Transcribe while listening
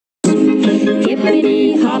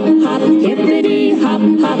Hippity hop hop, hippity hop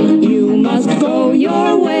hop, you must go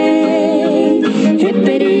your way.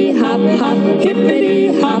 Hippity hop hop, hippity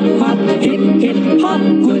hop hop, hip hip hop,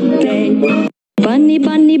 good day. Bunny,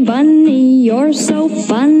 bunny, bunny, you're so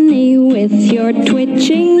funny with your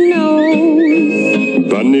twitching nose.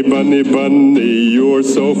 Bunny, bunny, bunny, you're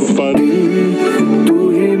so funny. तू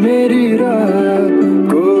ही मेरी राह,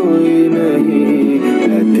 कोई नहीं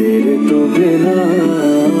है तेरे तो बिना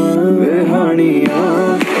बेहानियाँ.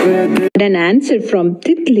 An answer from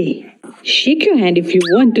Titli. Shake your hand if you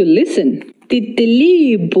want to listen.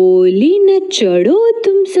 तितली बोली न चढ़ो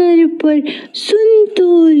तुम सर पर, सुन तो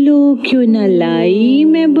लो क्यों न लाई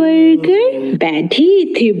मैं बर्गर. बैठी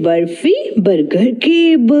थी बर्फी बर्गर के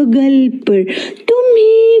बगल पर, तुम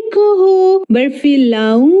ही कहो बर्फी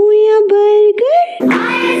लाऊं या बर्गर.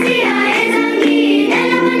 मर्फी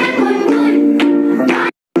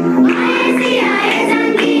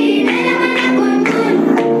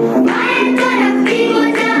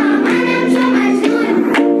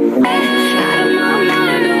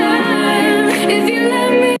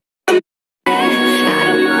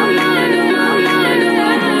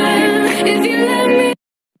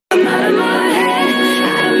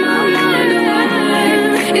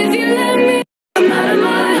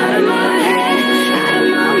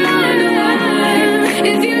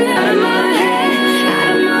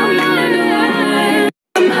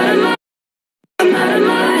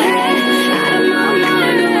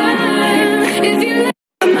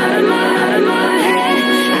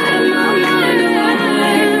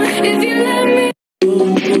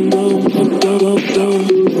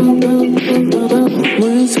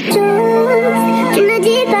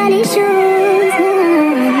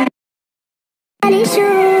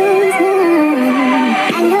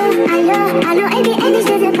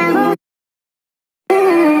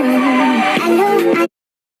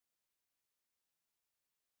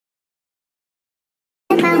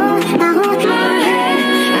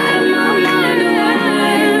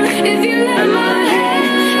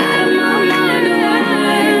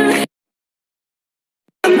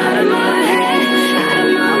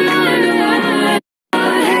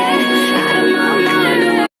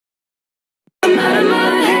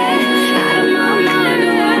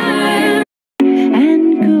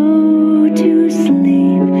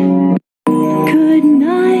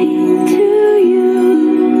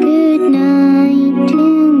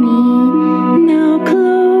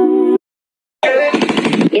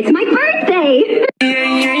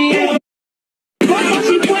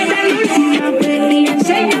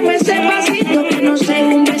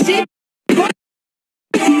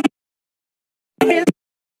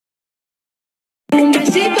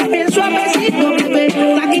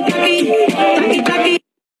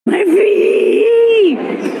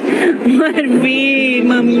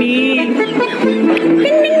मम्मी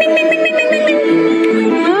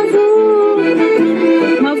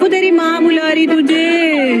माफू तेरी माँ बुला रही तुझे.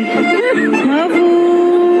 माफू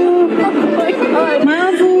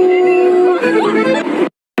माफू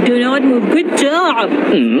do not move. Good job.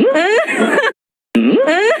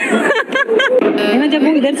 है ना, जब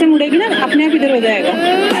वो इधर से मुड़ेगी ना अपने आप इधर हो जाएगा.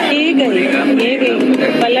 ये गई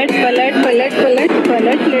पलट पलट पलट पलट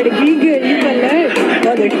पलट, लड़की गई पलट.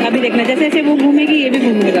 बहुत बढ़िया. अभी देखना जैसे जैसे वो घूमेगी ये भी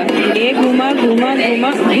घूमेगा. ये घूमा घूमा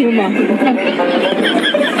घूमा घूमा.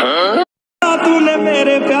 तूने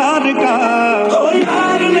मेरे प्यार का ओ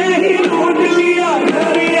यार नहीं लूट लिया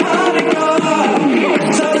घर यार का.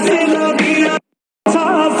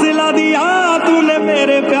 सांस ला दिया तूने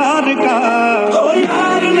मेरे प्यार का ओ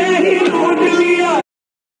यार नहीं लूट लिया.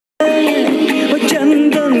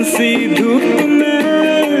 चंदन सी धूप में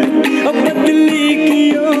बदली की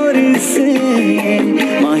ओर से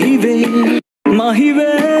माही वे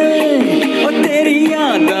और तेरी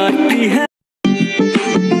याद आती है.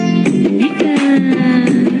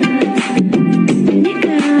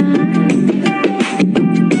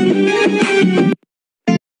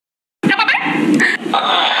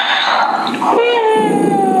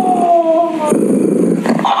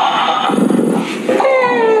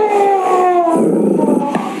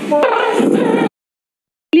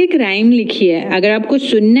 एक राइम लिखी है, अगर आपको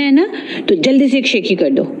सुनना है ना तो जल्दी से एक शेकी कर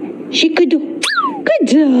दो. शेक कर दो. Good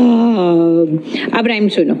job. अब राइम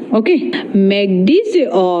सुनो. ओके. मैकडी से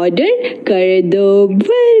ऑर्डर कर दो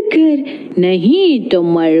बर्गर, नहीं तो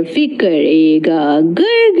मर्फी करेगा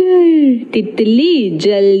गर्गर. तितली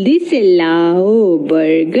जल्दी से लाओ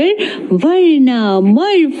बर्गर, वरना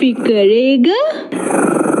मर्फी करेगा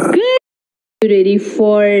गर्गर. Ready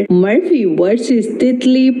for Murphy versus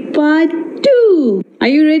Titli part 2? Are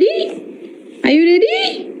you ready? Are you ready?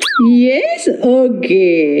 Yes?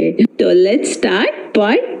 Okay. So let's start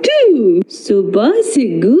part 2. सुबह से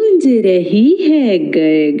गूंज रही है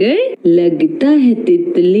गर लगता है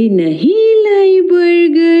तितली नहीं लाई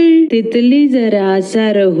बर्गर। तितली जरा सा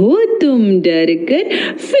रहो तुम डर कर,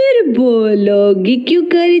 फिर बोलोगी क्यों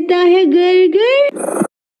करता है गर।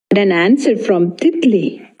 An answer from Titli.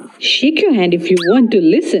 Shake your hand if you want to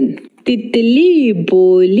listen. तितली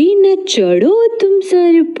बोली न चढ़ो तुम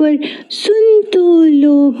सर पर, सुन तो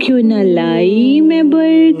लो क्यों न लाई मैं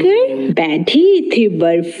बर्गर। बैठी थी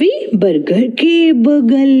बर्फी बर्गर के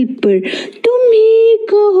बगल पर, तुम ही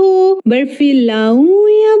कहो बर्फी लाऊं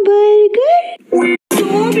या burger. So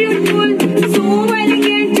beautiful, so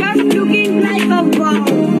elegant, just looking like a wow.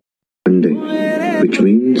 Monday, which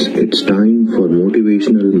means it's time for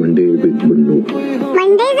Motivational Monday with Bunnu.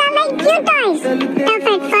 Mondays are like cute toys, tough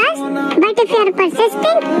at first, but if you're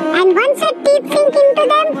persistent and once your teeth sink into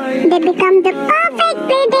them, they become the perfect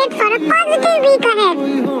play date for a positive week ahead.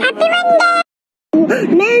 Happy Monday!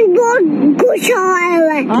 मैं बहुत गुस्सा आया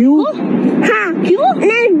है। क्यों? हाँ क्यों?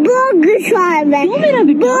 मैं बहुत गुस्सा आया है। क्यों मेरा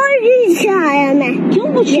बेटा? बहुत गुस्सा आया मैं। क्यों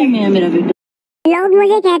गुस्से में है मेरा बेटा? लोग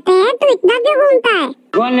मुझे कहते हैं तू इतना क्यों घूमता है?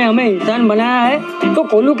 भगवान ने हमें इंसान बनाया है तो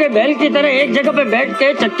कोल्हू के बैल की तरह एक जगह पे बैठ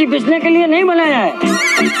के चक्की पीसने के लिए नहीं बनाया है।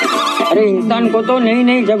 अरे इंसान को तो नई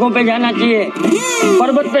नई जगहों पे जाना चाहिए,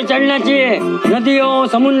 पर्वत पे चढ़ना चाहिए, नदियों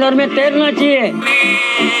समुन्द्र में तैरना चाहिए,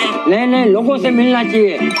 नए नए लोगों से मिलना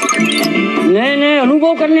चाहिए, नए नए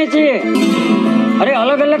अनुभव करने चाहिए, अरे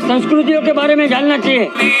अलग अलग संस्कृतियों के बारे में जानना चाहिए,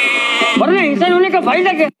 वरना इंसान होने का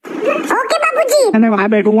फायदा क्या? ओके बाबूजी। मैं वहाँ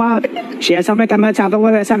बैठूंगा, जैसा मैं करना चाहता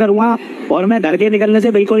हूँ वैसा करूंगा, और मैं घर के निकलने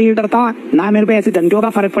से बिल्कुल नहीं डरता। ना मेरे पे ऐसी धमकियों का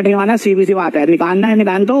फर्क पड़ेगा, ना सीधी सी बात है, निकालना है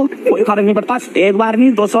निकाल दो, कोई फर्क नहीं पड़ता। एक बार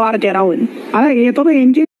नहीं 200 बार कह रहा हूँ। अरे ये तो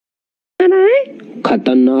इंजन है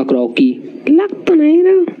खतरनाक रॉकी। लग तो नहीं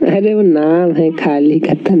रहा। अरे वो नाम है खाली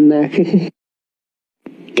खतरनाक।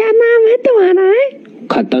 क्या नाम है तुम्हारा? है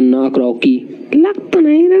खतरनाक रॉकी। लग तो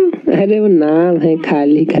नहीं रहा। अरे वो नाम है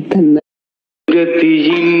खाली खतरनाक।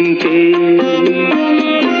 गतिजिंते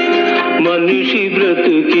मनुष्य व्रत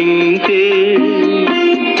किंते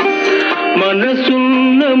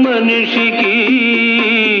मनसुन्न मनुष्य की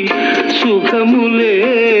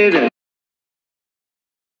சுகமுலேர.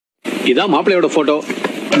 இதான் மாப்பிள்ளையோட போட்டோ,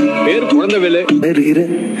 பேர் குழந்தைவேலு.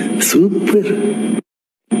 சூப்பர்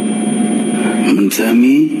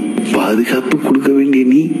சாமி, பாதுகாப்பு கொடுக்க வேண்டிய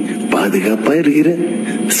நீ பாதுகாப்பா இருக்கிற.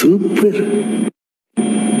 Super.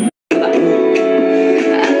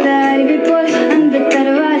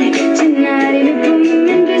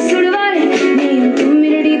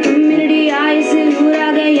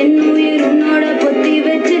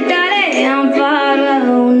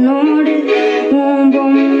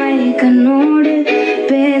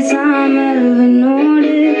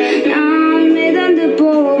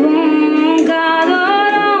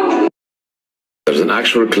 There's an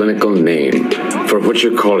actual clinical name for what you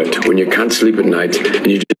call it when you can't sleep at night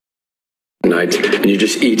and you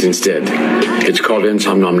just eat instead. It's called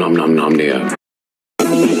insomnia.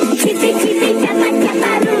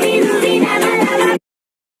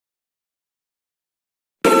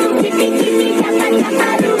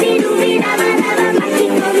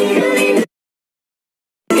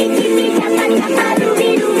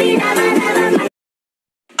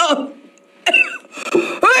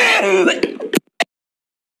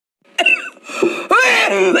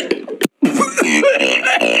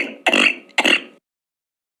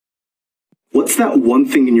 What's that one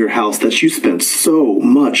thing in your house that you spend so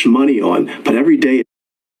much money on, but every day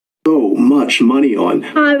so much money on?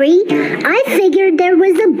 Ari, I figured there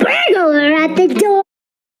was a burglar at the door.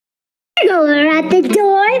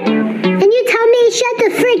 And you tell me to shut the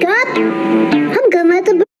frick up? I'm gonna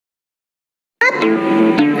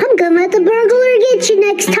let the burglar get you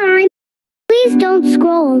next time. Please don't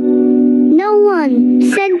scroll. No one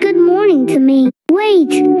said good morning to me.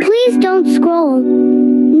 Wait, please don't scroll.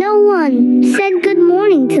 No one said good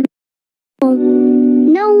morning to me.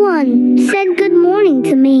 No one said good morning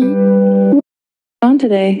to me. On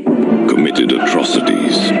today. Committed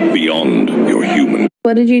atrocities beyond your human.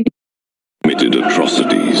 What did you do? Committed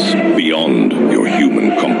atrocities beyond your human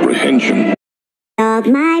comprehension. Of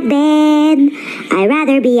my bed, I'd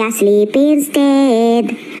rather be asleep instead.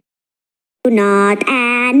 Do not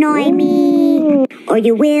annoy me, or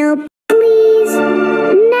you will. Please,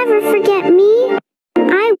 never forget me.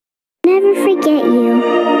 I never forget you.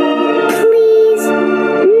 Please,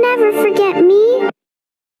 never forget me.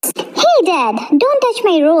 Hey Dad, don't touch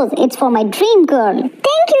my rose. It's for my dream girl.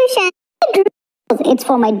 Thank you, Chantel. It's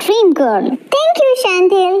for my dream girl. Thank you,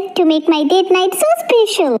 Chantel, to make my date night so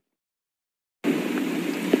special.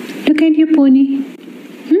 Look at your pony.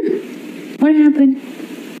 What happened?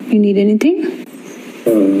 You need anything?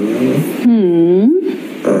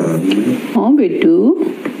 हाँ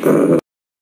बेटू